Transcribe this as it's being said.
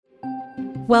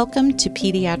Welcome to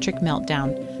Pediatric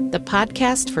Meltdown, the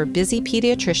podcast for busy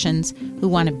pediatricians who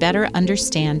want to better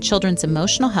understand children's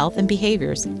emotional health and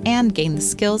behaviors and gain the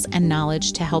skills and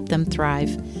knowledge to help them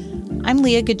thrive. I'm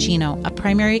Leah Gugino, a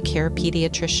primary care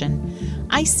pediatrician.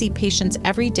 I see patients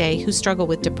every day who struggle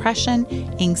with depression,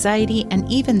 anxiety, and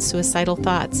even suicidal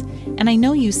thoughts, and I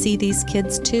know you see these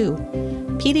kids too.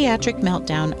 Pediatric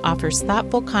Meltdown offers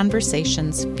thoughtful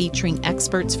conversations featuring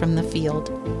experts from the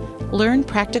field. Learn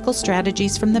practical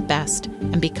strategies from the best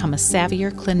and become a savvier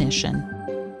clinician.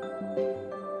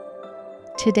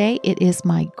 Today, it is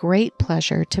my great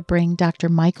pleasure to bring Dr.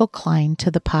 Michael Klein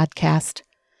to the podcast.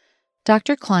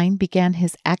 Dr. Klein began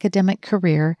his academic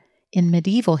career in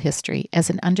medieval history as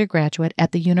an undergraduate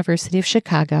at the University of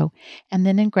Chicago and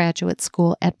then in graduate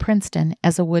school at Princeton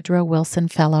as a Woodrow Wilson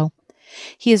Fellow.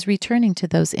 He is returning to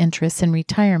those interests in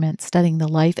retirement, studying the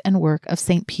life and work of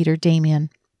St. Peter Damian.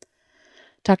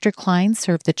 Dr. Klein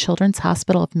served the Children's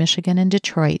Hospital of Michigan in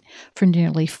Detroit for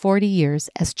nearly 40 years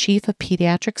as Chief of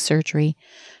Pediatric Surgery,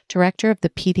 Director of the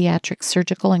Pediatric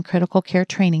Surgical and Critical Care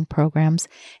Training Programs,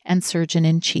 and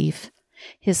Surgeon-in-Chief.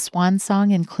 His swan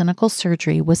song in clinical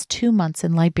surgery was 2 months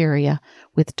in Liberia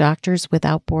with Doctors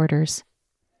Without Borders.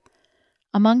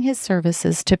 Among his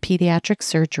services to pediatric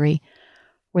surgery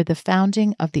were the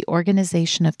founding of the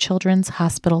Organization of Children's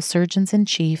Hospital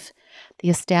Surgeons-in-Chief, the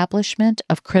establishment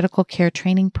of critical care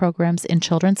training programs in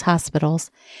children's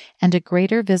hospitals, and a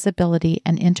greater visibility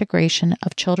and integration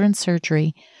of children's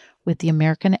surgery with the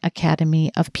American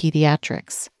Academy of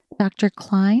Pediatrics. Dr.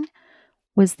 Klein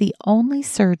was the only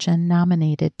surgeon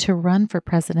nominated to run for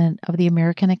president of the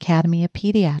American Academy of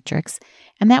Pediatrics,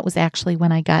 and that was actually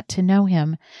when I got to know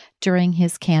him during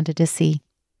his candidacy.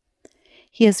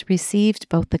 He has received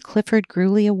both the Clifford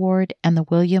Greeley Award and the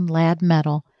William Ladd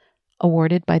Medal,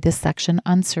 awarded by this section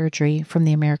on surgery from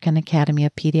the American Academy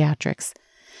of Pediatrics.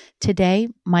 Today,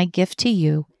 my gift to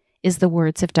you is the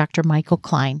words of Dr. Michael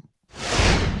Klein.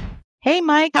 Hey,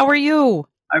 Mike, how are you?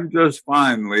 I'm just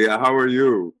fine, Leah. How are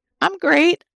you? I'm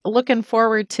great. Looking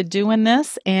forward to doing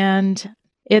this, and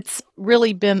it's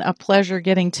really been a pleasure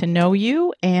getting to know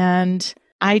you, and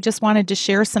I just wanted to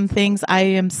share some things. I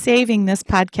am saving this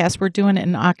podcast. We're doing it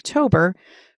in October,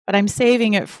 but I'm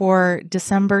saving it for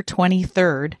December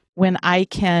 23rd when I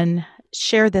can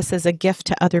share this as a gift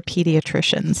to other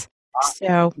pediatricians.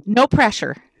 So no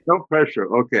pressure. No pressure.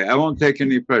 Okay. I won't take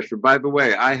any pressure. By the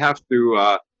way, I have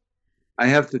to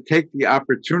take the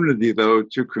opportunity, though,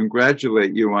 to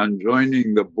congratulate you on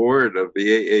joining the board of the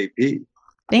AAP.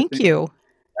 Thank you.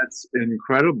 That's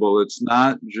incredible. It's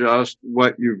not just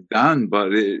what you've done,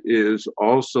 but it is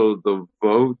also the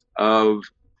vote of,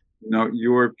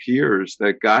 your peers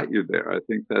that got you there. I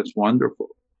think that's wonderful.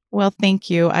 Well, thank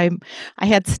you. I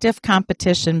had stiff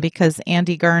competition because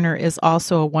Andy Garner is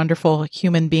also a wonderful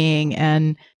human being.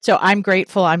 And so I'm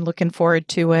grateful. I'm looking forward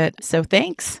to it. So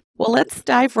thanks. Well, let's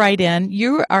dive right in.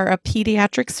 You are a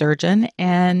pediatric surgeon,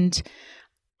 and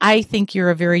I think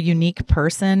you're a very unique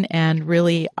person and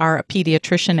really are a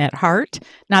pediatrician at heart.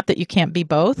 Not that you can't be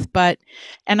both,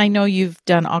 and I know you've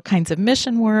done all kinds of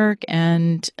mission work,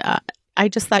 and I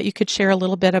just thought you could share a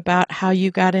little bit about how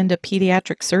you got into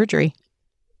pediatric surgery.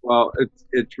 Well,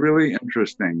 it's really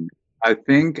interesting. I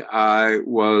think I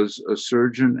was a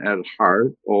surgeon at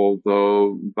heart,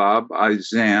 although Bob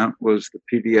Izant was the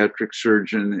pediatric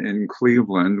surgeon in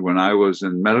Cleveland when I was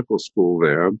in medical school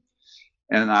there.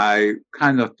 And I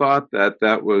kind of thought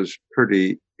that was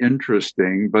pretty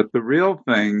interesting. But the real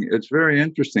thing, it's very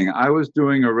interesting. I was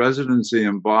doing a residency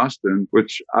in Boston,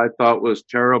 which I thought was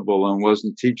terrible and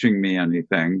wasn't teaching me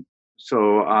anything.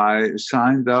 So I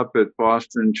signed up at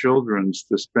Boston Children's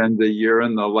to spend a year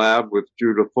in the lab with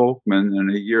Judah Folkman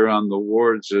and a year on the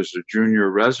wards as a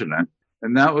junior resident.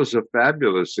 And that was a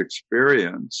fabulous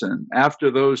experience. And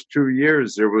after those 2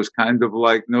 years, there was kind of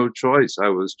like no choice. I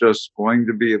was just going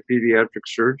to be a pediatric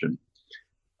surgeon.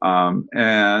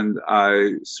 And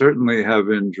I certainly have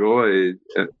enjoyed,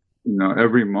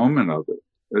 every moment of it.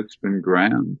 It's been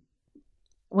grand.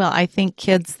 Well, I think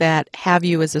kids that have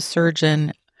you as a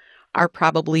surgeon are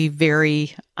probably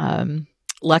very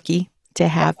lucky to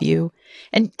have you.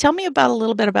 And tell me a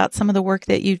little bit about some of the work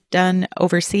that you've done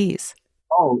overseas.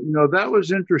 Oh, that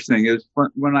was interesting. Is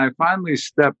when I finally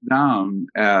stepped down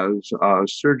as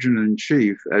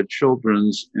surgeon-in-chief at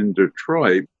Children's in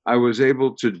Detroit, I was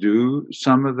able to do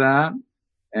some of that.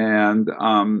 And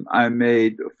I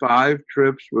made 5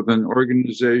 trips with an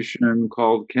organization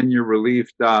called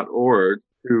KenyaRelief.org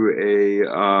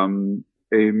to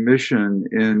a mission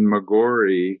in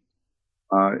Migori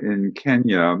in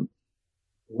Kenya,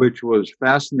 which was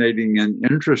fascinating and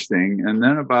interesting. And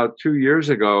then about 2 years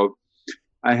ago,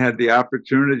 I had the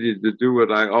opportunity to do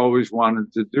what I always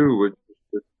wanted to do, which was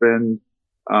to spend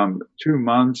 2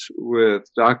 months with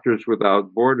Doctors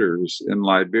Without Borders in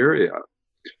Liberia.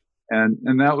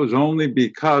 And that was only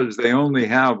because they only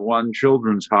have one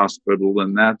children's hospital,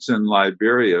 and that's in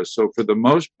Liberia. So for the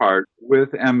most part,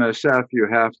 with MSF, you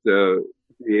have to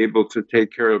be able to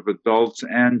take care of adults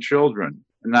and children.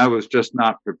 And I was just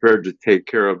not prepared to take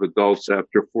care of adults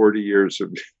after 40 years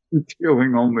of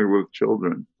dealing only with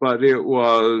children. But it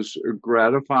was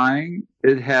gratifying.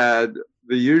 It had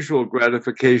the usual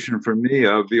gratification for me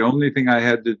of the only thing I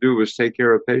had to do was take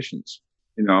care of patients.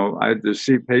 I had to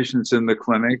see patients in the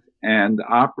clinic and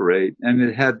operate. And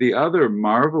it had the other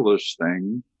marvelous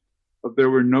thing of there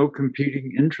were no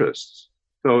competing interests.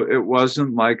 So it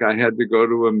wasn't like I had to go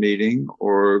to a meeting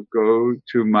or go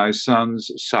to my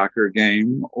son's soccer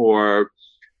game or,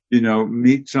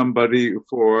 meet somebody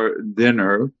for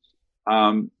dinner.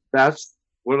 That's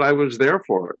what I was there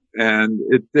for. And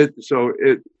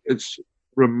it's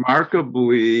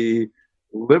remarkably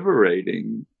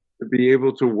liberating to be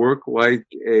able to work like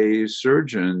a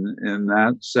surgeon in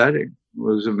that setting. It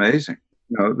was amazing.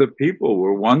 The people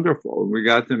were wonderful. We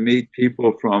got to meet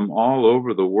people from all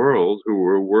over the world who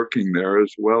were working there,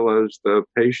 as well as the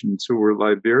patients who were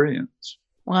Liberians.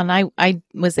 Well, and I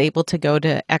was able to go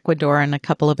to Ecuador on a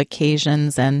couple of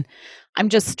occasions, and I'm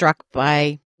just struck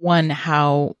by, one,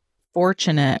 how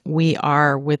fortunate we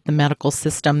are with the medical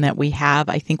system that we have.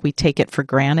 I think we take it for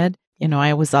granted.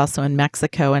 I was also in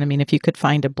Mexico, and I mean, if you could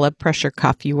find a blood pressure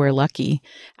cuff, you were lucky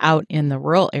out in the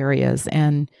rural areas.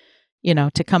 And,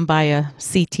 to come by a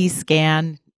CT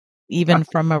scan, even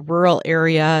from a rural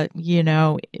area,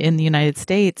 in the United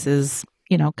States is,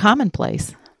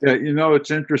 commonplace. Yeah,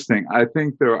 it's interesting. I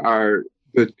think there are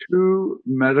the two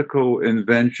medical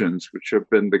inventions which have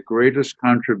been the greatest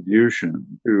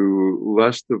contribution to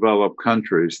less developed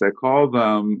countries. They call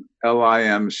them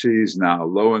LIMCs now,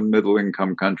 low and middle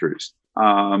income countries,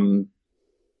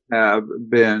 have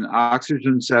been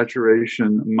oxygen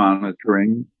saturation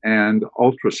monitoring and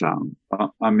ultrasound.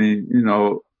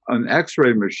 An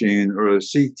X-ray machine or a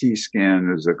CT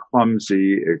scan is a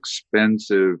clumsy,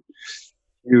 expensive,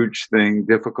 huge thing,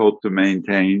 difficult to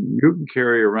maintain. You can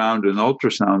carry around an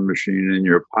ultrasound machine in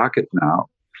your pocket now.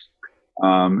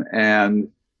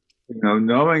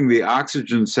 Knowing the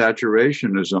oxygen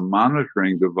saturation as a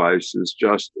monitoring device is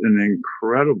just an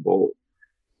incredible,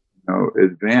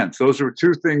 advance. Those were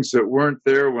two things that weren't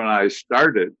there when I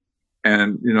started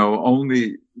and,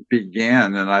 only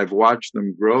began, and I've watched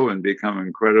them grow and become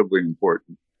incredibly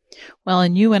important. Well,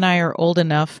 and you and I are old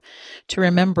enough to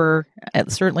remember,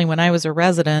 certainly when I was a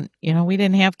resident, we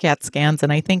didn't have CAT scans,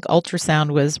 and I think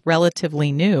ultrasound was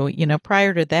relatively new.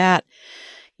 Prior to that,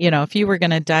 if you were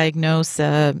going to diagnose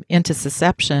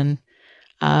intussusception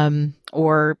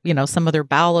or, some other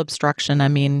bowel obstruction, I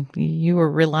mean, you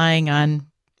were relying on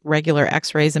regular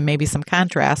x-rays and maybe some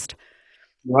contrast.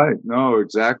 Right. No,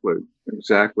 exactly.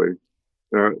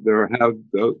 There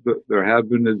have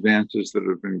been advances that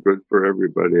have been good for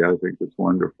everybody. I think it's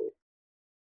wonderful.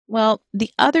 Well,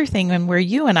 the other thing, and where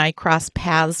you and I crossed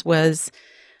paths, was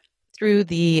through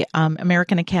the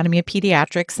American Academy of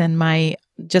Pediatrics. And my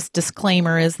just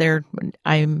disclaimer is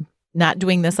I'm not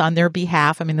doing this on their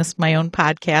behalf. I mean, this is my own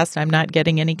podcast. I'm not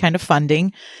getting any kind of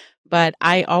funding, but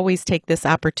I always take this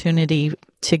opportunity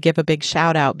to give a big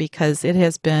shout out because it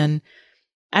has been,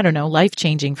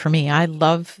 life-changing for me. I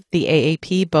love the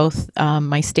AAP. Both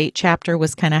my state chapter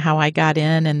was kind of how I got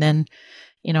in, and then,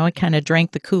 I kind of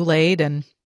drank the Kool-Aid, and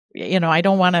I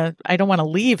don't want to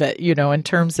leave it, in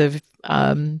terms of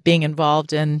being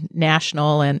involved in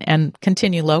national and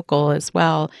continue local as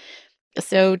well.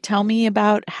 So tell me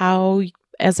about how,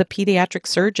 as a pediatric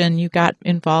surgeon, you got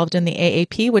involved in the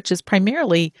AAP, which is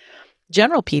primarily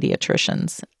general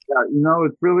pediatricians. Yeah,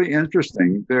 it's really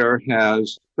interesting.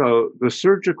 So the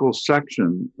surgical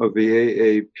section of the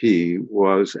AAP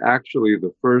was actually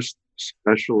the first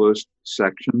specialist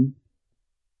section.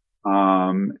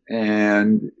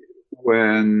 And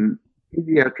when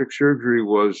pediatric surgery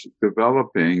was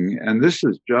developing, and this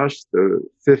is just the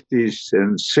 50s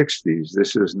and 60s,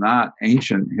 this is not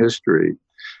ancient history.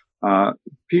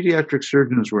 Pediatric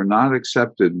surgeons were not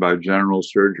accepted by general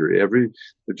surgery.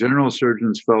 The general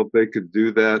surgeons felt they could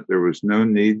do that. There was no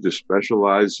need to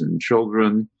specialize in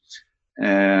children.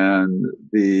 And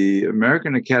the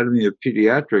American Academy of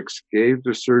Pediatrics gave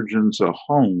the surgeons a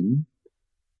home,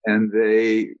 and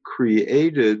they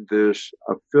created this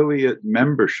affiliate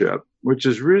membership, which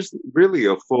is really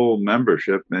a full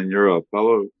membership, and you're a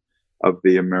fellow of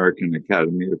the American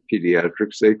Academy of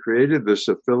Pediatrics. They created this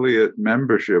affiliate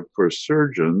membership for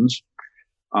surgeons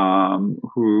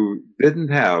who didn't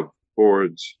have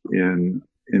boards in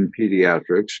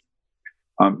pediatrics.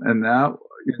 And that,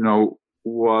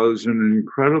 was an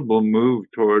incredible move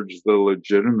towards the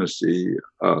legitimacy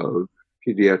of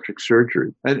pediatric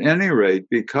surgery. At any rate,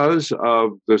 because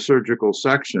of the surgical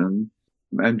section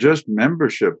and just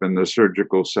membership in the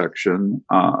surgical section,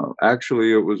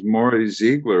 actually, it was Maury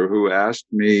Ziegler who asked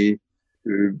me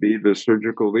to be the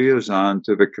surgical liaison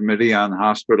to the Committee on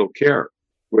Hospital Care,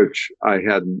 which I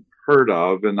hadn't heard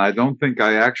of. And I don't think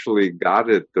I actually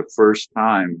got it the first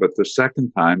time, but the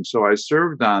second time. So I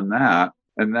served on that.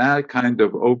 And that kind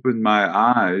of opened my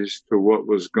eyes to what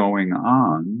was going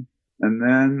on. And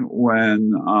then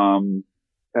when,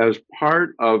 as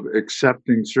part of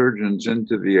accepting surgeons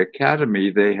into the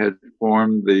academy, they had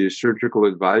formed the surgical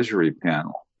advisory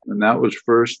panel. And that was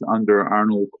first under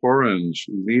Arnold Koren's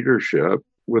leadership,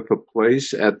 with a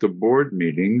place at the board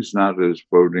meetings, not as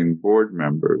voting board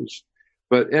members.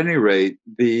 But at any rate,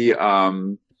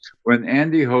 when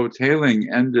Andy Hotaling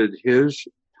ended his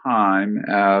time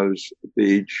as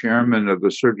the chairman of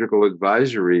the surgical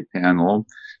advisory panel,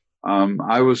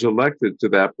 I was elected to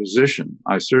that position.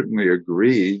 I certainly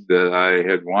agreed that I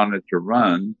had wanted to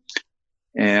run.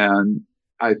 And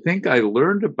I think I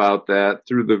learned about that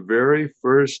through the very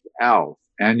first ALF,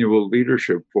 Annual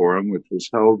Leadership Forum, which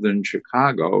was held in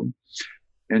Chicago.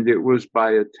 And it was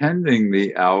by attending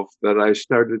the ALF that I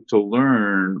started to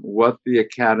learn what the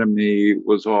Academy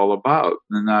was all about.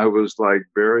 And I was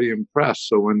very impressed.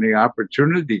 So when the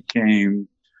opportunity came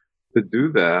to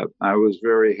do that, I was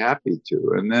very happy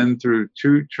to. And then through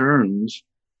 2 terms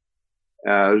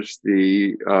as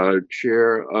the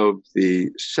chair of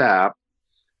the SAP,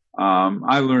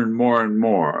 I learned more and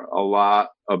more, a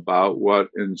lot about what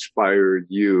inspired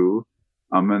you.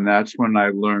 And that's when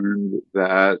I learned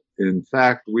that, in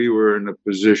fact, we were in a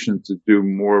position to do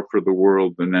more for the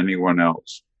world than anyone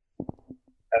else.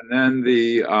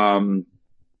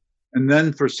 And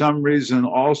then for some reason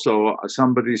also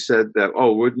somebody said that,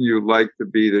 wouldn't you like to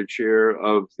be the chair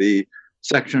of the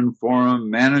Section Forum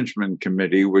Management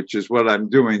Committee, which is what I'm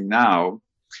doing now.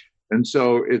 And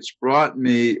so it's brought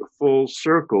me full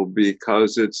circle,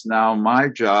 because it's now my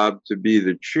job to be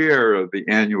the chair of the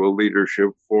Annual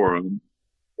Leadership Forum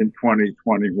in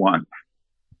 2021.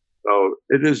 So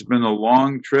it has been a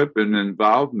long trip and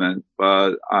involvement,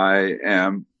 but I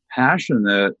am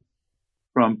passionate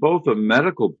from both a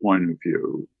medical point of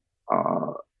view,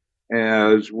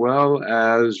 as well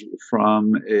as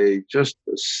from just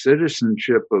a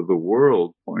citizenship of the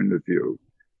world point of view,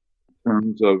 in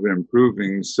terms of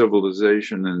improving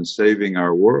civilization and saving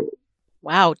our world.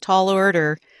 Wow, tall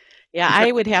order. Yeah,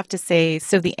 I would have to say,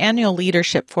 so the Annual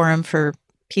Leadership Forum for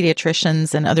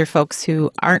pediatricians and other folks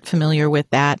who aren't familiar with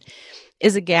that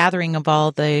is a gathering of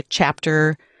all the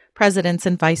chapter presidents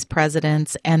and vice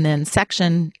presidents, and then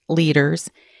section leaders,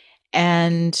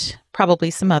 and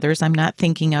probably some others I'm not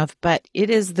thinking of, but it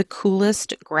is the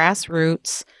coolest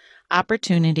grassroots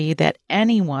opportunity that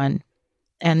anyone,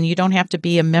 and you don't have to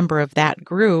be a member of that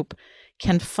group,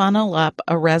 can funnel up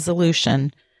a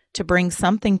resolution to bring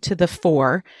something to the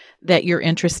fore that you're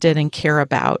interested and care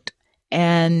about.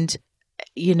 And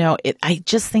I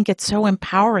just think it's so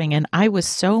empowering, and I was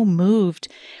so moved,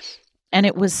 and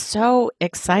it was so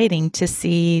exciting to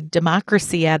see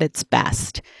democracy at its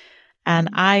best. And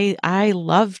I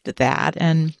loved that.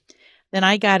 And then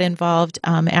I got involved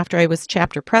after I was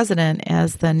chapter president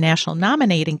as the National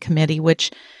Nominating Committee,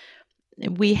 which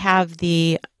we have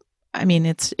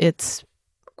it's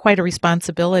quite a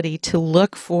responsibility to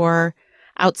look for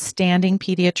outstanding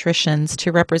pediatricians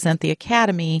to represent the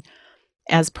Academy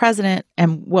as president.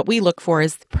 And what we look for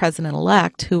is the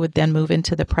president-elect, who would then move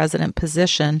into the president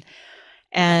position.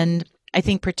 And I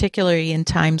think particularly in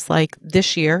times like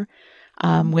this year,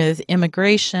 with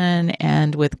immigration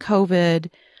and with COVID,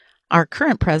 our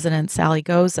current president, Sally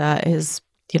Goza, is,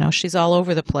 she's all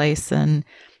over the place. And,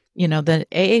 the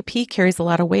AAP carries a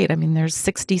lot of weight. I mean, there's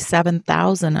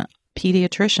 67,000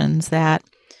 pediatricians that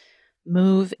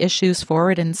move issues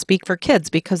forward and speak for kids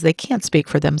because they can't speak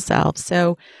for themselves.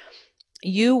 So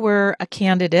you were a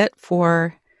candidate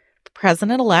for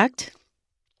president-elect,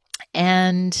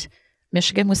 and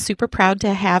Michigan was super proud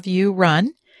to have you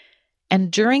run.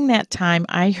 And during that time,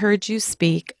 I heard you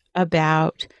speak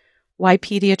about why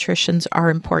pediatricians are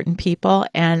important people.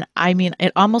 And I mean,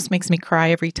 it almost makes me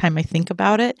cry every time I think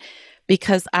about it,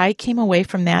 because I came away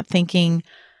from that thinking,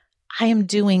 I am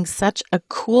doing such a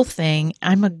cool thing.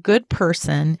 I'm a good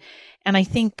person. And I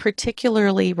think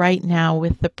particularly right now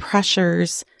with the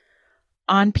pressures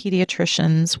on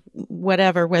pediatricians,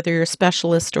 whether you're a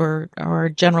specialist or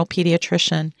general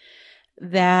pediatrician,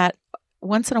 that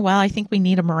once in a while, I think we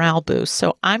need a morale boost.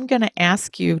 So I'm going to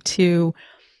ask you to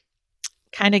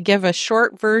kind of give a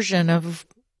short version of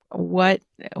why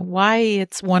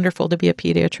it's wonderful to be a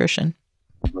pediatrician.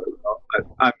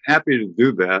 I'm happy to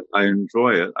do that. I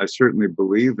enjoy it. I certainly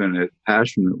believe in it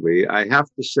passionately. I have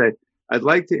to say, I'd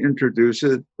like to introduce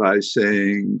it by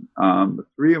saying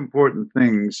three important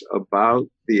things about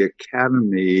the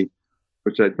Academy,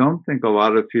 which I don't think a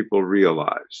lot of people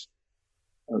realize.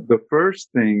 The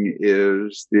first thing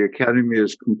is the Academy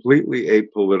is completely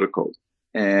apolitical,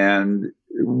 and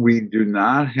we do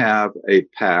not have a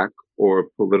PAC or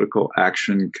political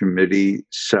action committee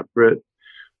separate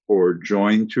or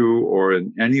joined to or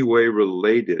in any way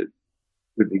related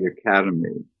to the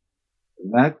Academy.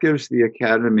 And that gives the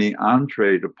Academy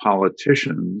entree to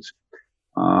politicians.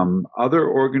 Other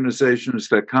organizations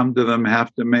that come to them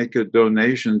have to make a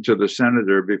donation to the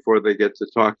senator before they get to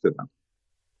talk to them.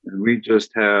 And we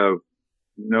just have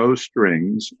no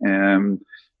strings. And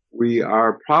we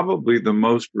are probably the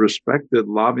most respected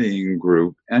lobbying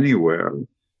group anywhere,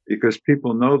 because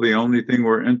people know the only thing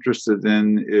we're interested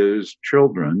in is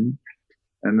children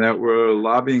and that we're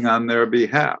lobbying on their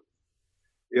behalf.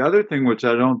 The other thing, which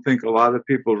I don't think a lot of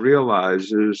people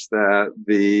realize, is that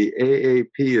the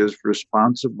AAP is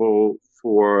responsible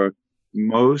for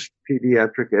most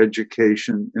pediatric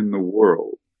education in the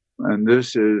world. And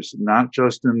this is not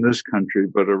just in this country,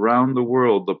 but around the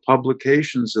world. The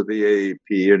publications of the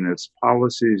AAP and its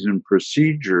policies and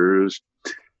procedures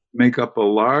make up a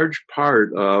large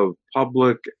part of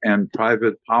public and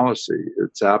private policy.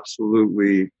 It's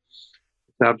absolutely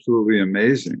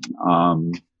amazing.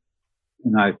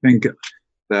 And I think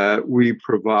that we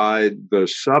provide the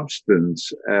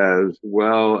substance as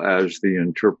well as the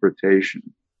interpretation.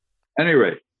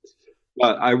 Anyway,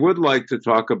 but I would like to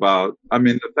talk about,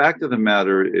 the fact of the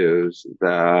matter is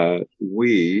that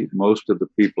most of the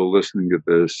people listening to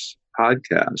this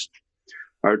podcast,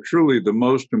 are truly the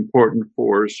most important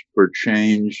force for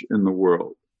change in the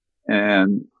world.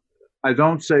 And I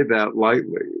don't say that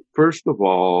lightly. First of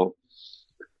all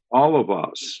of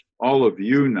us, all of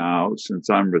you now, since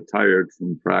I'm retired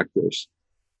from practice,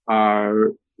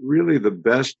 are really the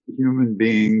best human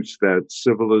beings that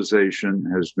civilization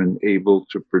has been able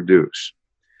to produce.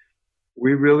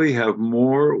 We really have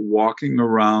more walking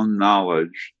around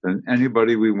knowledge than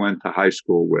anybody we went to high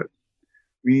school with.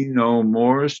 We know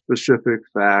more specific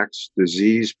facts,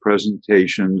 disease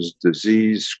presentations,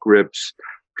 disease scripts,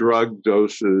 drug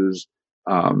doses,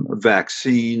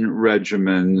 vaccine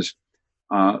regimens.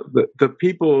 The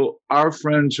people, our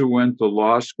friends who went to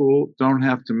law school, don't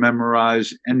have to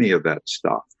memorize any of that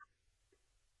stuff.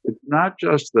 It's not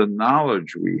just the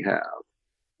knowledge we have,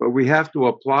 but we have to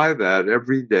apply that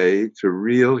every day to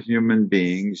real human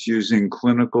beings using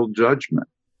clinical judgment.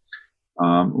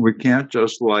 We can't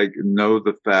just know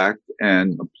the fact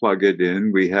and plug it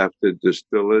in. We have to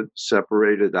distill it,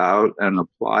 separate it out, and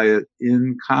apply it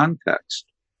in context.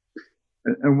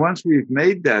 And once we've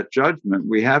made that judgment,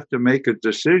 we have to make a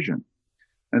decision.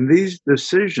 And these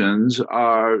decisions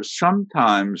are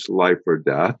sometimes life or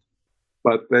death,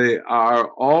 but they are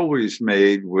always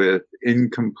made with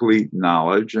incomplete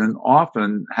knowledge and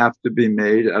often have to be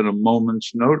made at a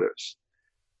moment's notice.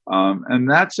 And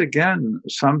that's, again,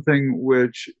 something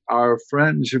which our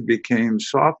friends who became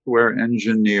software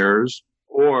engineers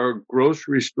or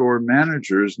grocery store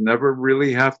managers never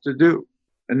really have to do.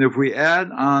 And if we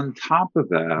add on top of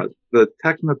that the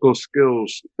technical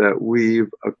skills that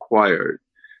we've acquired,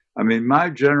 my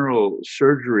general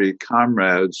surgery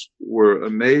comrades were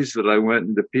amazed that I went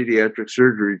into pediatric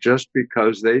surgery just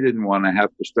because they didn't want to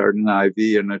have to start an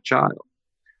IV in a child.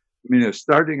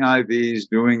 Starting IVs,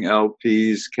 doing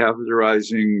LPs,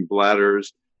 catheterizing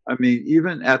bladders,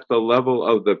 even at the level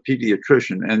of the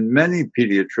pediatrician, and many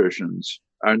pediatricians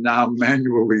are now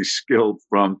manually skilled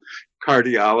from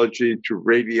cardiology to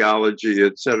radiology,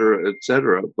 et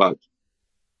cetera. But,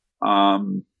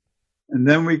 and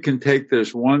then we can take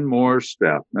this one more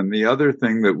step. And the other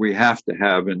thing that we have to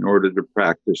have in order to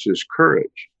practice is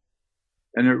courage.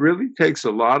 And it really takes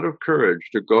a lot of courage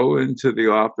to go into the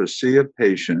office, see a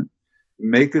patient,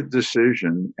 make a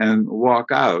decision, and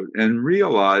walk out and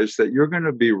realize that you're going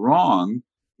to be wrong,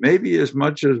 maybe as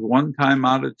much as 1 time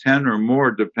out of 10 or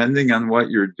more, depending on what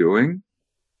you're doing.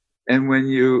 And when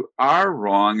you are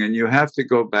wrong and you have to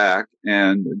go back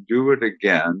and do it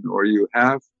again, or you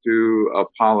have to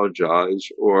apologize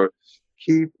or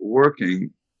keep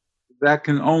working, that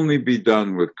can only be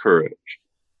done with courage.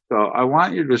 So I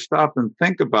want you to stop and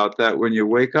think about that when you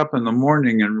wake up in the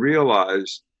morning and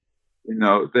realize,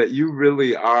 that you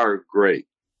really are great.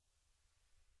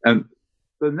 And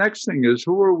the next thing is,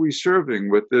 who are we serving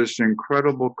with this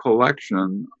incredible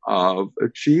collection of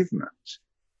achievements?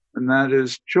 And that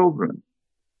is children.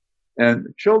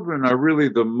 And children are really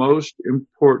the most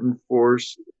important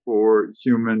force for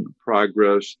human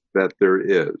progress that there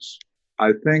is.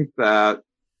 I think that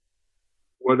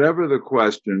whatever the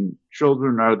question,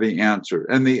 children are the answer.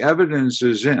 And the evidence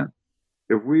is in.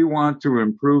 If we want to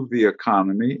improve the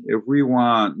economy, if we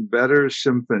want better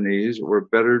symphonies or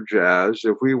better jazz,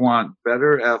 if we want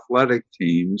better athletic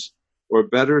teams or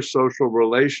better social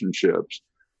relationships,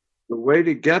 the way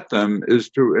to get them is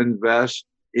to invest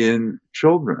in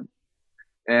children.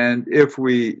 And if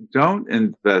we don't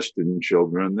invest in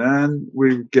children, then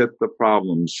we get the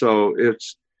problem. So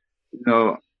it's,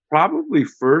 probably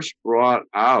first brought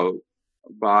out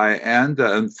by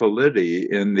Anda and Felitti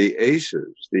in the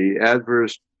ACEs, the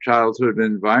Adverse Childhood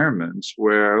Environments,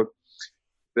 where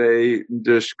they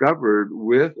discovered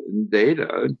with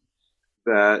data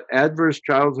that adverse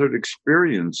childhood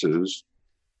experiences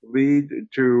lead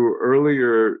to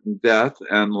earlier death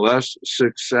and less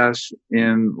success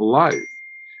in life.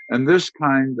 And this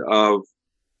kind of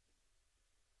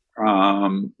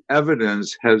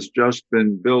evidence has just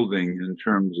been building in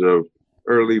terms of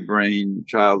early brain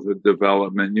childhood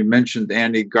development. You mentioned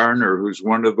Annie Garner, who's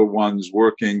one of the ones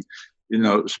working,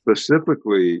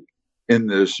 specifically in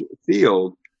this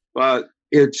field, but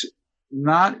it's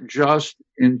not just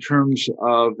in terms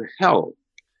of health.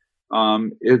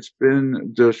 It's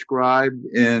been described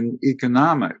in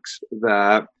economics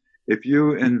that if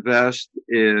you invest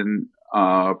in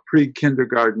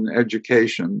pre-kindergarten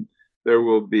education, there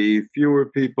will be fewer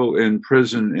people in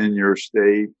prison in your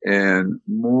state and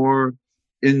more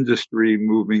industry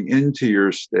moving into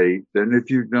your state than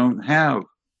if you don't have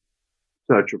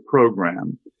such a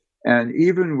program. And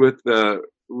even with the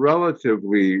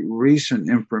relatively recent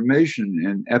information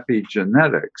in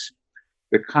epigenetics,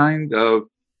 the kind of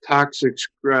toxic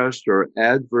stress or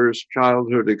adverse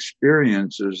childhood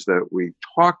experiences that we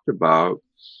talked about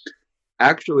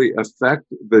actually affect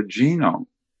the genome.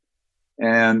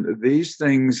 And these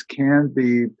things can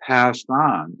be passed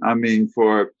on.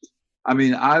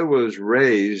 I was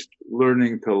raised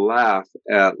learning to laugh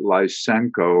at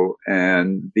Lysenko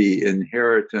and the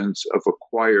inheritance of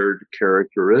acquired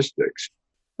characteristics.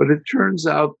 But it turns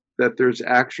out that there's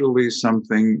actually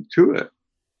something to it.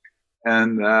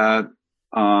 And that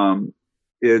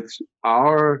it's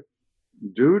our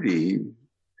duty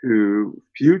to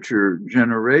future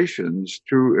generations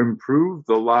to improve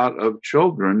the lot of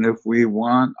children if we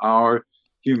want our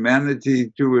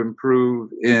humanity to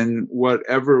improve in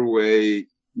whatever way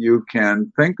you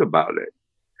can think about it.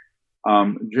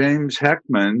 James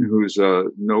Heckman, who's a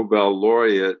Nobel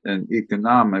laureate in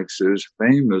economics, is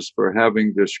famous for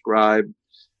having described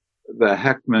the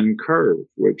Heckman curve,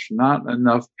 which not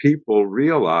enough people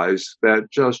realize. That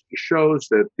just shows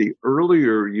that the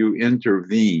earlier you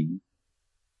intervene,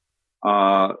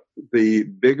 the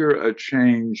bigger a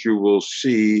change you will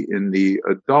see in the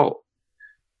adult.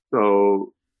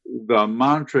 So the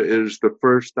mantra is the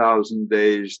first 1,000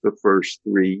 days, the first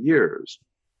 3 years.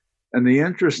 And the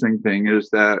interesting thing is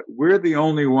that we're the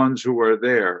only ones who are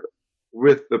there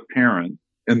with the parent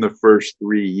in the first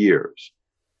 3 years.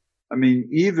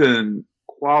 Even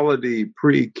quality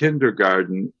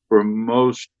pre-kindergarten for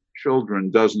most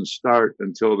children doesn't start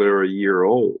until they're a year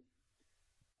old.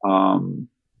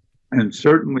 And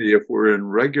certainly if we're in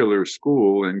regular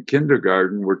school in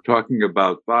kindergarten, we're talking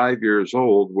about 5 years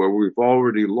old, where we've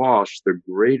already lost the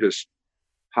greatest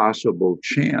possible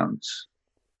chance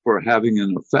for having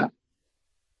an effect.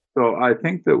 So I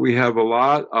think that we have a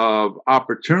lot of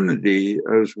opportunity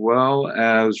as well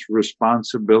as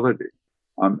responsibility.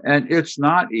 And it's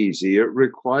not easy. It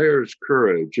requires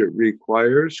courage. It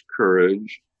requires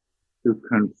courage to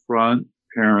confront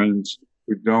parents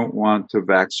who don't want to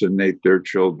vaccinate their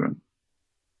children.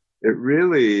 It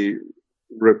really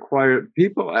requires,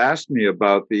 people ask me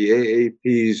about the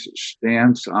AAP's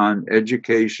stance on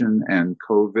education and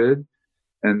COVID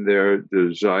and their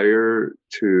desire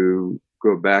to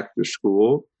go back to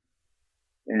school.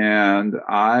 And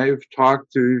I've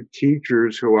talked to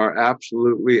teachers who are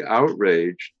absolutely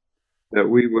outraged that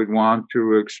we would want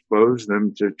to expose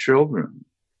them to children.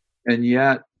 And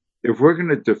yet, if we're going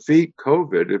to defeat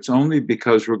COVID, it's only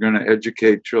because we're going to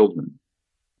educate children.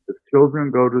 If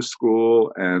children go to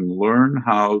school and learn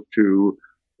how to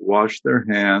wash their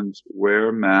hands,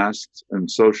 wear masks, and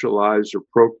socialize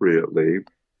appropriately,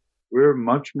 we're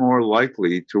much more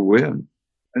likely to win.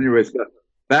 Anyway,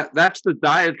 that's the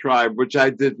diatribe, which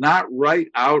I did not write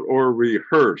out or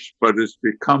rehearse, but it's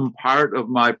become part of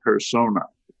my persona.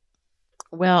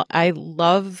 Well, I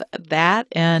love that.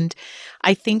 And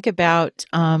I think about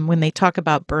when they talk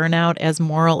about burnout as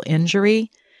moral injury,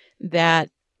 that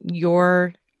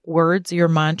your words, your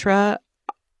mantra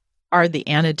are the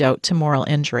antidote to moral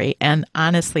injury. And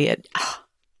honestly, it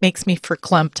makes me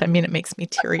verklempt. I mean, it makes me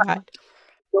teary-eyed.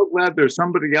 So glad there's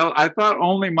somebody else. I thought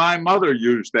only my mother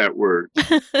used that word.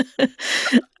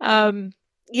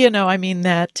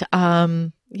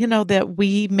 That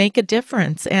we make a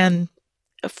difference. And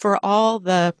for all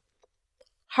the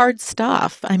hard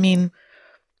stuff, I mean,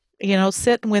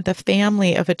 sitting with a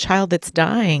family of a child that's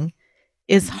dying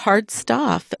is hard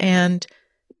stuff. And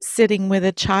sitting with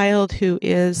a child who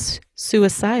is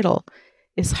suicidal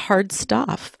is hard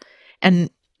stuff. And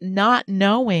not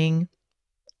knowing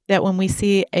that when we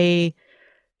see a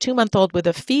 2-month-old with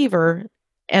a fever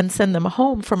and send them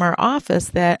home from our office,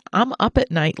 that I'm up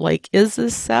at night like, is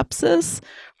this sepsis?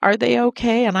 Are they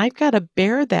okay? And I've got to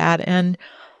bear that. And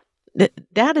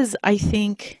that is, I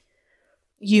think,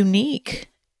 unique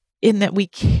in that we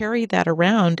carry that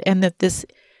around, and that this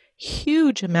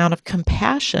huge amount of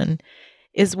compassion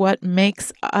is what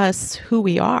makes us who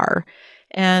we are.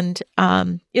 And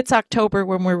it's October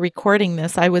when we're recording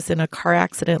this. I was in a car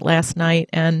accident last night,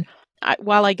 and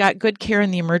while I got good care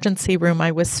in the emergency room,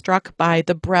 I was struck by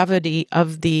the brevity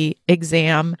of the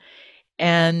exam.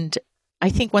 And I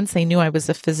think once they knew I was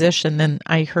a physician, then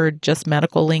I heard just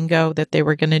medical lingo that they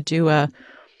were going to do a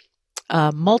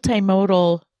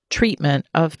multimodal treatment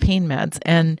of pain meds.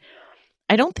 And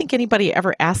I don't think anybody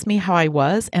ever asked me how I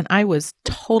was, and I was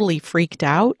totally freaked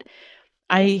out.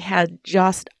 I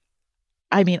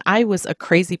was a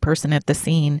crazy person at the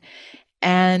scene.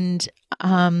 And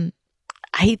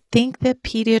I think that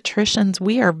pediatricians,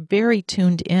 we are very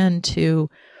tuned in to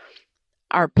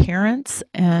our parents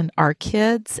and our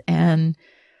kids. And,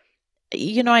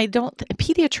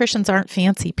 pediatricians aren't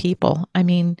fancy people. I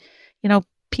mean,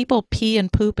 people pee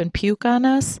and poop and puke on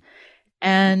us.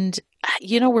 And,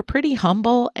 we're pretty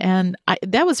humble. And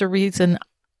that was a reason,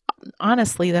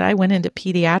 honestly, that I went into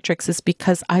pediatrics, is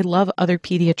because I love other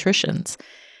pediatricians.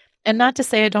 And not to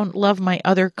say I don't love my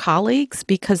other colleagues,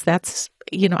 because that's,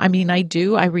 I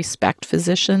do. I respect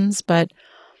physicians, but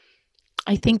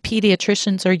I think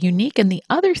pediatricians are unique. And the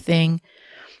other thing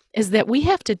is that we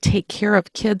have to take care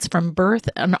of kids from birth.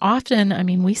 And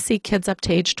often, we see kids up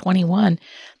to age 21.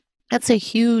 That's a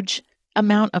huge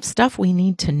amount of stuff we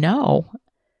need to know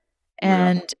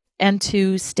and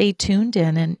to stay tuned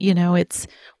in. And, it's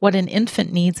what an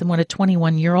infant needs and what a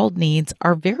 21-year-old needs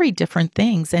are very different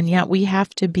things. And yet we have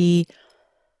to be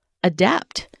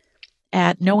adept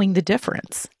at knowing the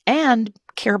difference and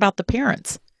care about the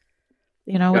parents.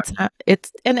 And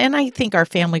I think our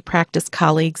family practice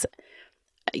colleagues,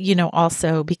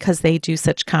 also because they do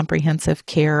such comprehensive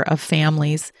care of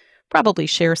families, probably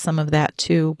share some of that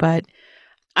too. But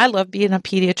I love being a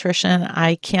pediatrician.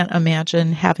 I can't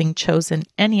imagine having chosen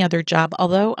any other job.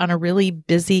 Although on a really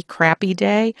busy, crappy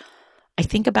day, I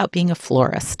think about being a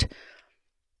florist.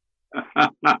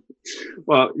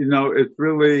 Well, it's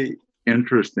really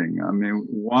interesting.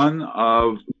 One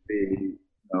of the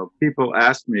people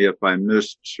ask me if I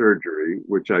missed surgery,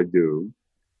 which I do.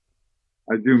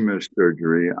 I do miss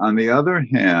surgery. On the other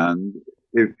hand,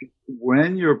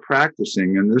 when you're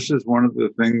practicing, and this is one of the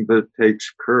things that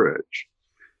takes courage,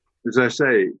 as I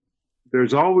say,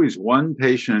 there's always one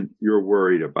patient you're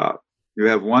worried about. You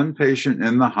have one patient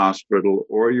in the hospital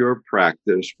or your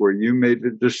practice where you made a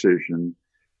decision,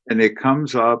 and it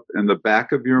comes up in the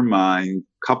back of your mind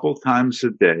a couple times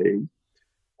a day.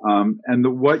 And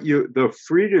the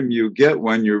freedom you get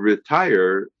when you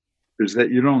retire is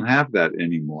that you don't have that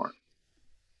anymore.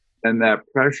 And that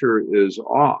pressure is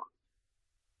off.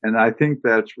 And I think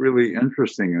that's really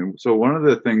interesting. And so one of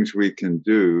the things we can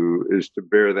do is to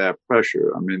bear that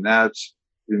pressure. That's,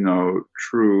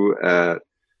 true at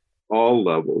all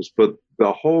levels. But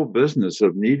the whole business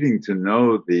of needing to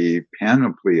know the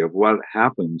panoply of what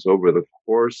happens over the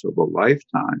course of a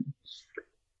lifetime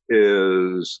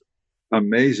is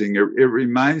amazing. It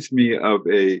reminds me of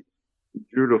a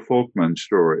Judah Folkman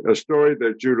story, a story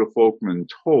that Judah Folkman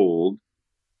told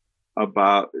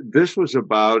this was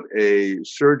about a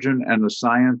surgeon and a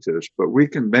scientist, but we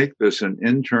can make this an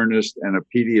internist and a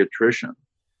pediatrician.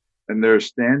 And they're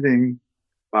standing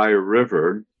by a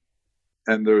river,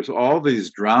 and there's all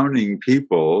these drowning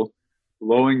people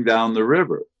flowing down the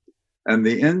river. And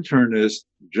the internist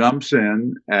jumps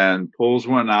in and pulls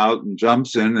one out, and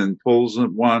jumps in and pulls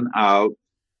one out.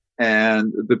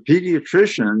 And the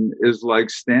pediatrician is like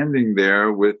standing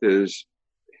there with his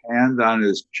hand on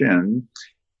his chin.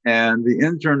 And the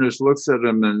internist looks at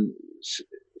him and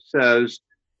says,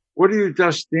 "What are you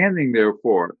just standing there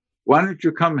for? Why don't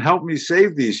you come help me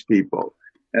save these people?"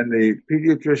 And the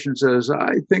pediatrician says,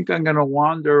 "I think I'm going to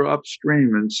wander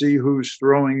upstream and see who's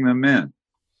throwing them in."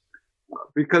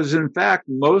 because in fact,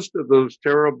 most of those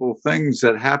terrible things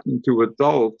that happen to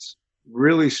adults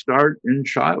really start in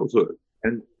childhood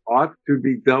and ought to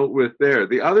be dealt with there.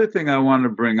 The other thing I want to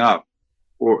bring up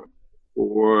for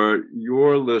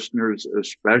your listeners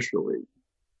especially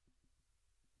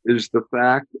is the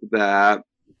fact that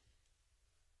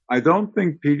I don't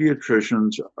think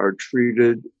pediatricians are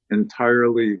treated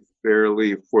entirely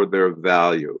fairly for their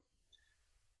value.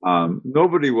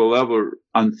 Nobody will ever,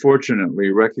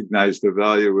 unfortunately, recognize the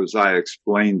value as I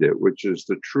explained it, which is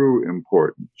the true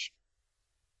importance.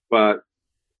 But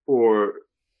for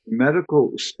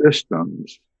medical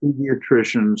systems,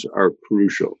 pediatricians are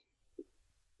crucial.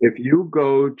 If you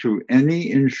go to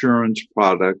any insurance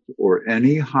product or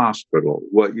any hospital,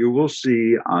 what you will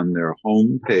see on their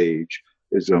homepage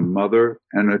is a mother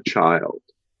and a child.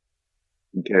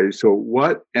 Okay, so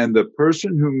and the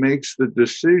person who makes the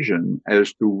decision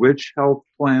as to which health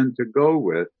plan to go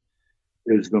with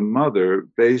is the mother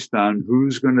based on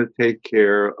who's going to take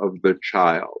care of the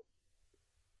child.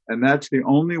 And that's the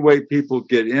only way people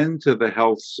get into the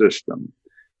health system.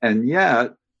 And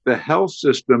yet, the health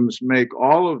systems make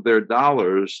all of their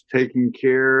dollars taking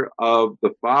care of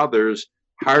the father's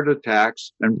heart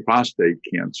attacks and prostate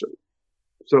cancer.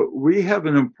 So we have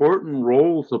an important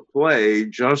role to play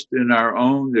just in our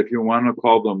own, if you want to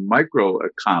call them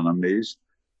microeconomies,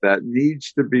 that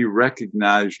needs to be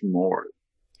recognized more.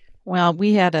 Well,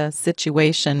 we had a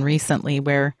situation recently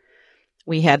where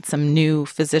we had some new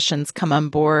physicians come on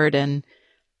board and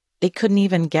they couldn't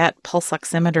even get pulse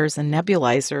oximeters and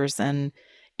nebulizers. And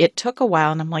it took a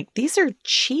while. And I'm like, these are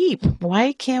cheap.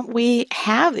 Why can't we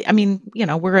have,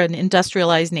 we're an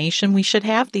industrialized nation. We should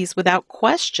have these without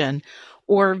question.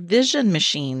 Or vision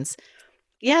machines.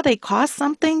 Yeah, they cost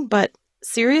something, but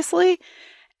seriously?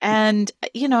 And,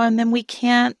 and then we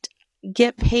can't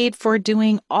get paid for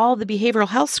doing all the behavioral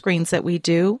health screens that we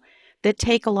do that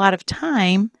take a lot of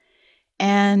time.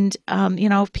 And,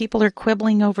 people are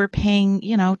quibbling over paying,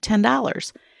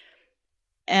 $10.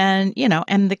 And,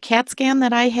 and the CAT scan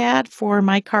that I had for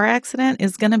my car accident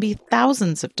is going to be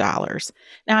thousands of dollars.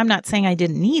 Now, I'm not saying I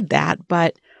didn't need that,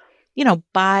 but,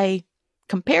 by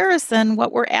comparison,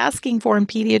 what we're asking for in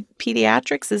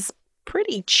pediatrics is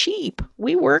pretty cheap.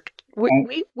 We work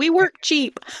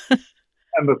cheap.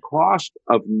 And the cost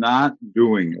of not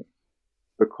doing it,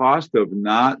 the cost of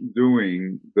not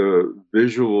doing the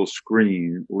visual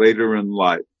screen later in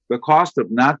life, the cost of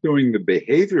not doing the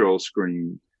behavioral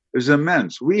screen is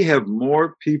immense. We have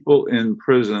more people in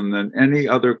prison than any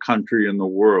other country in the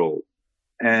world.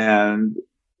 And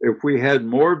if we had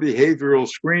more behavioral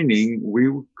screening,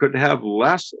 we could have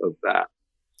less of that.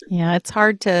 Yeah, it's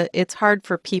hard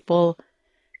for people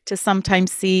to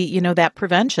sometimes see, that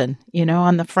prevention,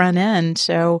 on the front end.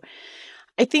 So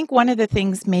I think one of the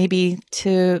things maybe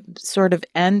to sort of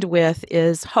end with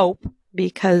is hope,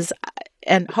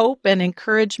 and hope and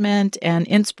encouragement and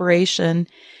inspiration,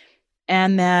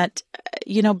 and that,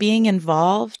 being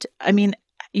involved. I mean,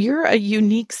 you're a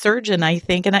unique surgeon, I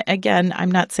think. And again,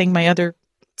 I'm not saying my other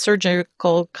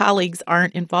surgical colleagues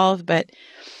aren't involved, but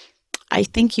I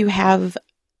think you have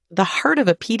the heart of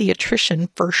a pediatrician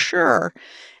for sure.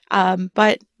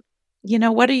 But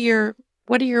what are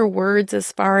your words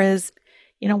as far as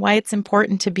why it's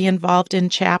important to be involved in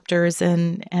chapters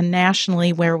and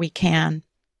nationally where we can?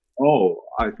 Oh,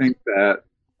 I think that,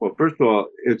 well, first of all,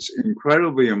 it's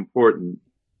incredibly important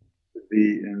to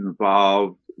be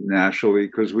involved nationally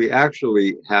because we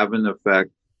actually have an effect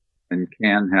and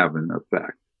can have an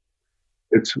effect.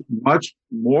 It's much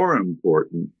more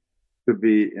important to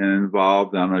be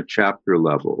involved on a chapter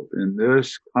level. In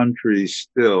this country,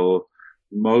 still,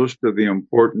 most of the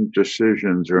important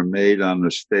decisions are made on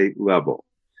the state level.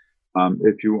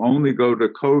 If you only go to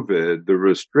COVID, the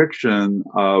restriction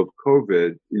of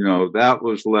COVID, that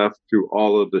was left to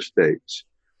all of the states.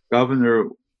 Governor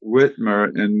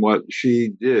Whitmer and what she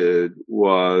did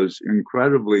was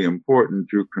incredibly important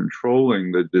to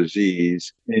controlling the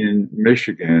disease in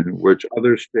Michigan, which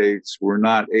other states were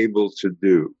not able to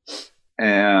do.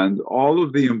 And all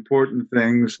of the important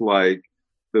things like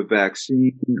the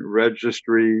vaccine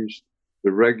registries,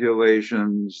 the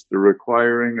regulations, the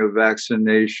requiring of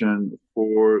vaccination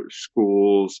for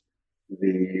schools,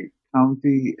 the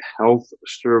county health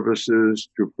services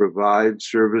to provide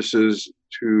services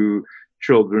to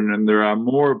children. And there are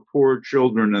more poor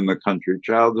children in the country.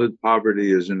 Childhood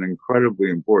poverty is an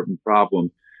incredibly important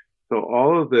problem. So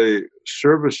all of the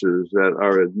services that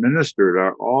are administered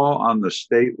are all on the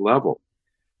state level.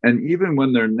 And even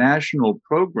when they're national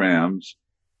programs,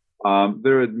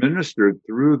 they're administered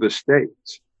through the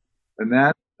states. And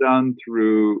that done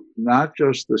through not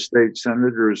just the state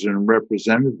senators and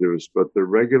representatives, but the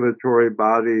regulatory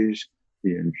bodies,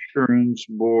 the insurance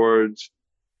boards.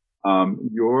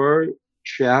 Your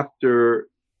chapter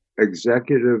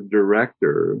executive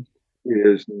director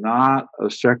is not a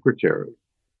secretary.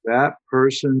 That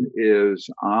person is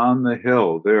on the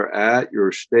Hill. They're at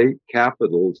your state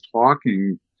capitol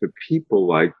talking to people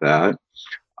like that,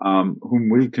 whom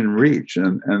we can reach,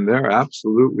 and they're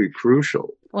absolutely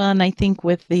crucial. Well, and I think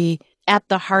at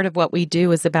the heart of what we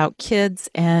do is about kids,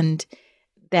 and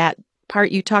that part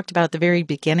you talked about at the very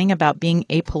beginning about being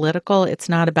apolitical. It's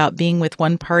not about being with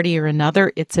one party or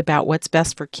another. It's about what's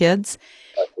best for kids.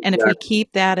 And if we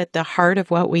keep that at the heart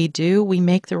of what we do, we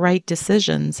make the right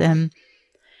decisions. And,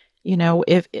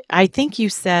 if I think you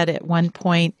said at one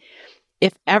point,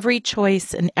 if every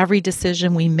choice and every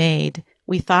decision we made,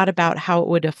 we thought about how it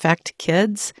would affect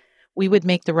kids, we would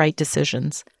make the right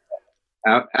decisions.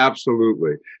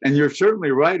 Absolutely. And you're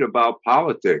certainly right about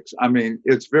politics. I mean,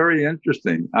 it's very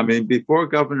interesting. I mean, before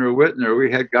Governor Whitner,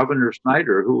 we had Governor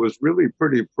Snyder, who was really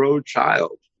pretty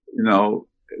pro-child,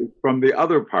 from the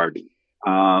other party.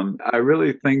 I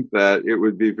really think that it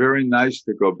would be very nice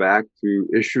to go back to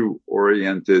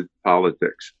issue-oriented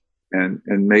politics and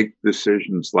make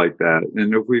decisions like that.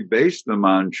 And if we base them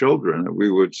on children,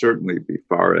 we would certainly be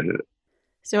far ahead.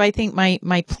 So I think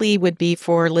my plea would be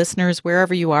for listeners,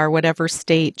 wherever you are, whatever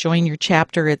state, join your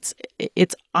chapter.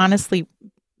 It's honestly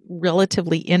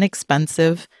relatively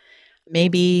inexpensive.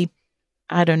 Maybe,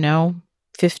 I don't know,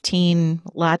 15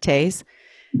 lattes,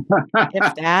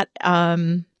 if that.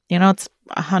 It's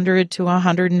 $100 to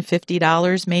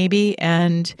 $150 maybe.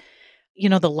 And,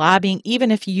 the lobbying,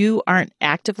 even if you aren't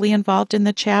actively involved in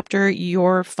the chapter,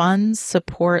 your funds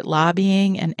support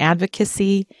lobbying and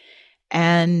advocacy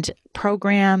and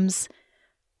programs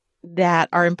that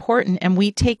are important. And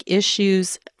we take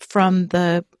issues from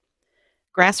the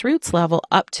grassroots level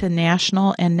up to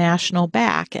national and national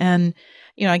back. And,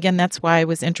 again, that's why I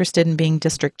was interested in being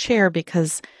district chair,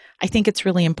 because I think it's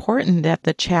really important that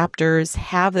the chapters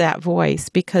have that voice,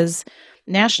 because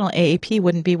National AAP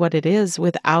wouldn't be what it is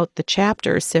without the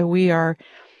chapters. So we are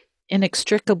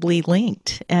inextricably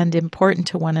linked and important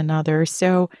to one another.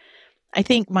 So I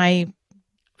think my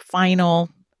final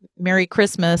Merry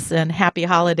Christmas and Happy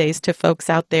Holidays to folks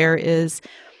out there is,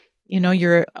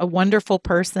 you're a wonderful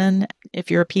person. If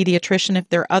you're a pediatrician, if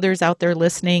there are others out there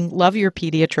listening, love your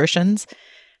pediatricians,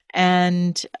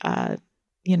 and,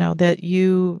 that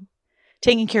you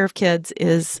taking care of kids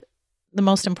is the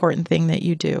most important thing that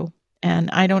you do.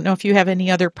 And I don't know if you have any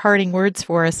other parting words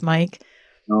for us, Mike.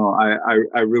 No,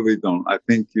 I really don't. I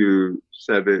think you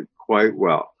said it quite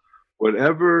well.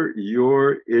 Whatever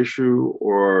your issue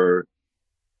or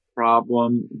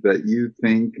problem that you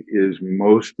think is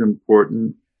most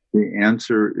important, the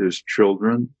answer is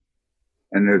children.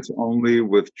 And it's only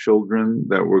with children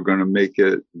that we're going to make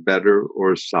it better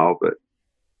or solve it.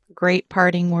 Great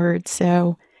parting words.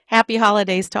 So happy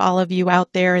holidays to all of you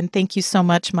out there. And thank you so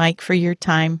much, Mike, for your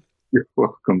time. You're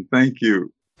welcome. Thank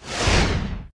you.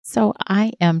 So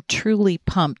I am truly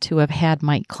pumped to have had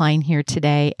Mike Klein here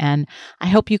today, and I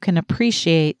hope you can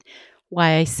appreciate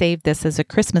why I saved this as a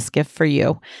Christmas gift for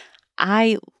you.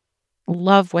 I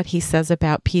love what he says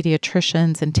about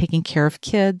pediatricians and taking care of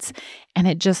kids, and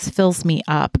it just fills me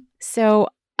up. So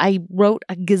I wrote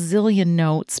a gazillion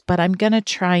notes, but I'm going to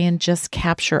try and just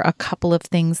capture a couple of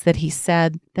things that he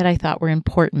said that I thought were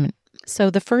important. So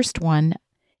the first one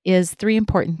is 3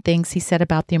 important things he said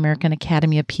about the American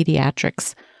Academy of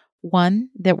Pediatrics. 1,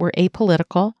 that we're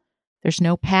apolitical. There's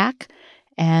no PAC,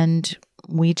 and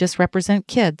we just represent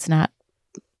kids, not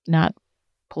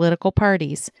political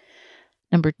parties.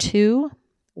 Number 2,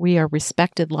 we are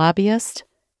respected lobbyists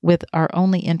with our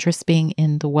only interest being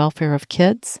in the welfare of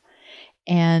kids.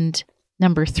 And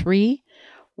number 3,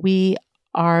 we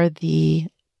are the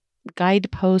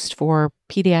guidepost for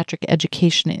pediatric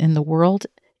education in the world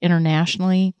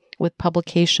internationally, with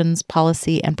publications,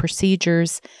 policy, and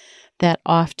procedures that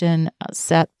often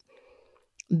set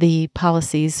the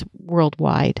policies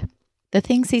worldwide. The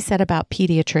things he said about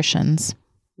pediatricians: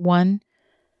 1,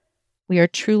 we are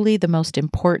truly the most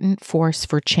important force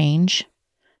for change.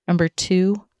 Number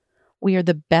 2, we are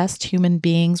the best human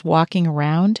beings walking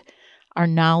around. Our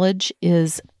knowledge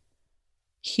is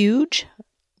huge.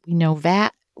 We know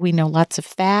lots of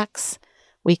facts.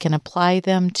 We can apply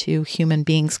them to human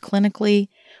beings clinically.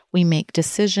 We make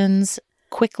decisions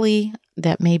quickly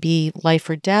that may be life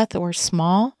or death or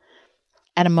small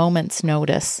at a moment's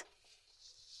notice.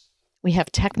 We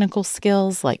have technical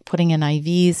skills like putting in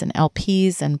IVs and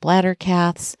LPs and bladder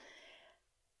caths.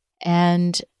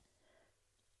 And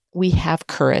we have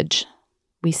courage.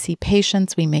 We see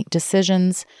patients, we make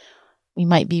decisions. We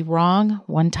might be wrong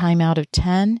 1 time out of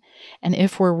 10. And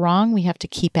if we're wrong, we have to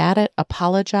keep at it,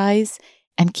 apologize,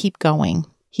 and keep going.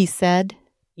 He said,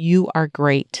 "You are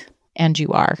great," and you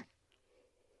are.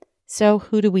 So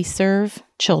who do we serve?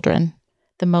 Children.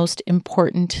 The most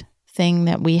important thing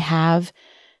that we have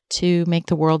to make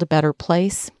the world a better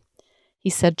place. He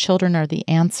said children are the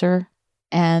answer,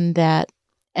 and that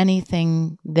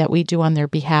anything that we do on their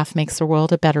behalf makes the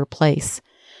world a better place.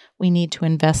 We need to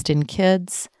invest in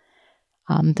kids.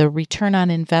 The return on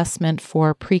investment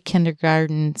for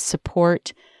pre-kindergarten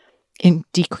support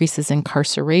decreases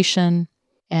incarceration.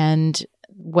 And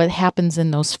what happens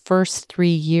in those first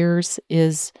 3 years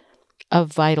is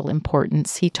of vital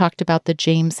importance. He talked about the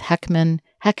James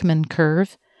Heckman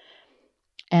curve,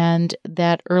 and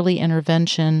that early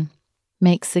intervention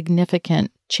makes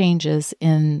significant changes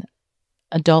in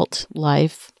adult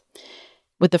life,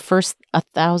 with the first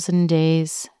 1,000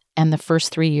 days and the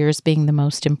first 3 years being the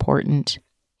most important.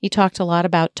 He talked a lot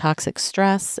about toxic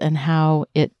stress and how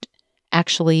it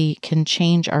actually can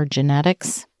change our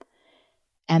genetics,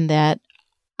 and that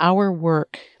our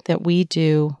work that we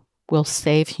do will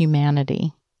save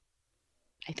humanity.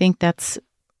 I think that's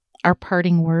our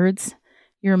parting words.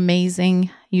 You're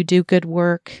amazing. You do good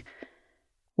work.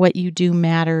 What you do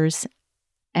matters.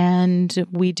 And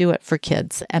we do it for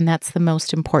kids. And that's the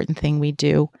most important thing we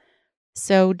do.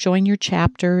 So join your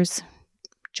chapters.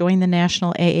 Join the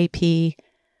National AAP.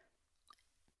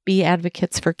 Be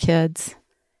advocates for kids.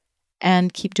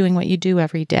 And keep doing what you do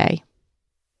every day.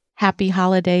 Happy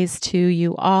holidays to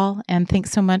you all. And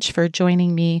thanks so much for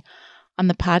joining me on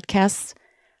the podcast.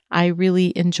 I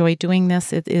really enjoy doing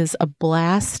this. It is a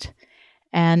blast.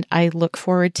 And I look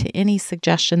forward to any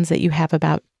suggestions that you have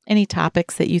about any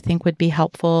topics that you think would be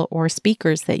helpful or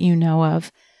speakers that you know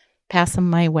of. Pass them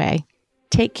my way.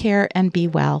 Take care and be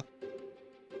well.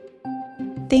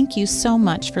 Thank you so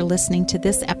much for listening to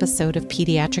this episode of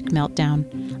Pediatric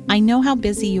Meltdown. I know how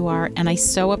busy you are, and I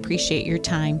so appreciate your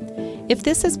time. If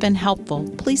this has been helpful,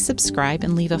 please subscribe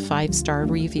and leave a 5-star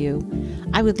review.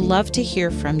 I would love to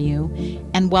hear from you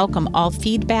and welcome all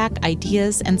feedback,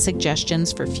 ideas, and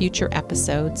suggestions for future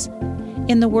episodes.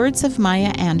 In the words of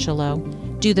Maya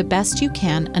Angelou, do the best you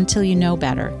can until you know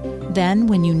better. Then,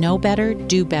 when you know better,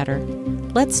 do better.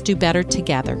 Let's do better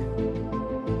together.